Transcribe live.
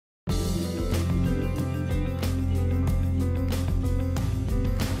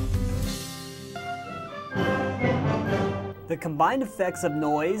The combined effects of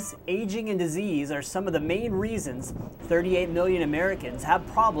noise, aging, and disease are some of the main reasons 38 million Americans have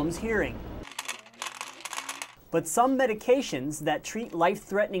problems hearing. But some medications that treat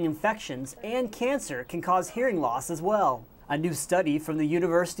life-threatening infections and cancer can cause hearing loss as well. A new study from the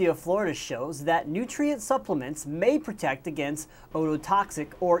University of Florida shows that nutrient supplements may protect against ototoxic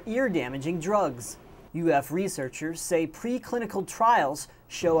or ear-damaging drugs. UF researchers say preclinical trials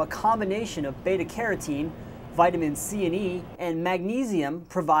show a combination of beta-carotene, vitamin C and E, and magnesium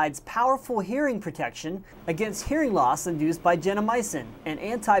provides powerful hearing protection against hearing loss induced by gentamicin, an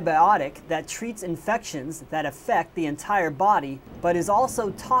antibiotic that treats infections that affect the entire body but is also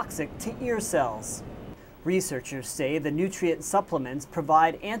toxic to ear cells. Researchers say the nutrient supplements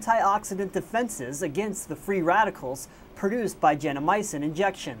provide antioxidant defenses against the free radicals produced by gentamicin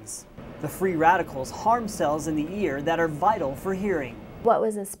injections. The free radicals harm cells in the ear that are vital for hearing. What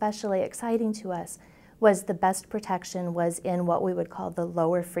was especially exciting to us was the best protection was in what we would call the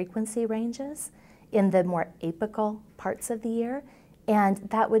lower frequency ranges, in the more apical parts of the ear, and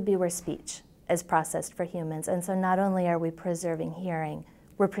that would be where speech is processed for humans. And so not only are we preserving hearing,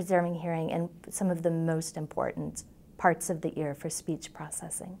 we're preserving hearing in some of the most important parts of the ear for speech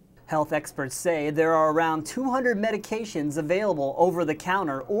processing. Health experts say there are around 200 medications available over the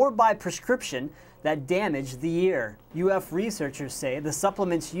counter or by prescription that damage the ear. UF researchers say the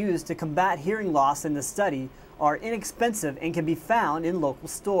supplements used to combat hearing loss in the study are inexpensive and can be found in local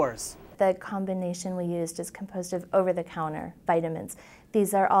stores. The combination we used is composed of over-the-counter vitamins.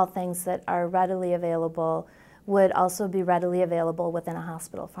 These are all things that are readily available, would also be readily available within a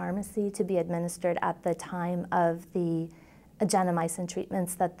hospital pharmacy to be administered at the time of the gentamicin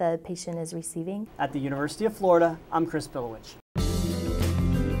treatments that the patient is receiving. At the University of Florida, I'm Chris Bilowich.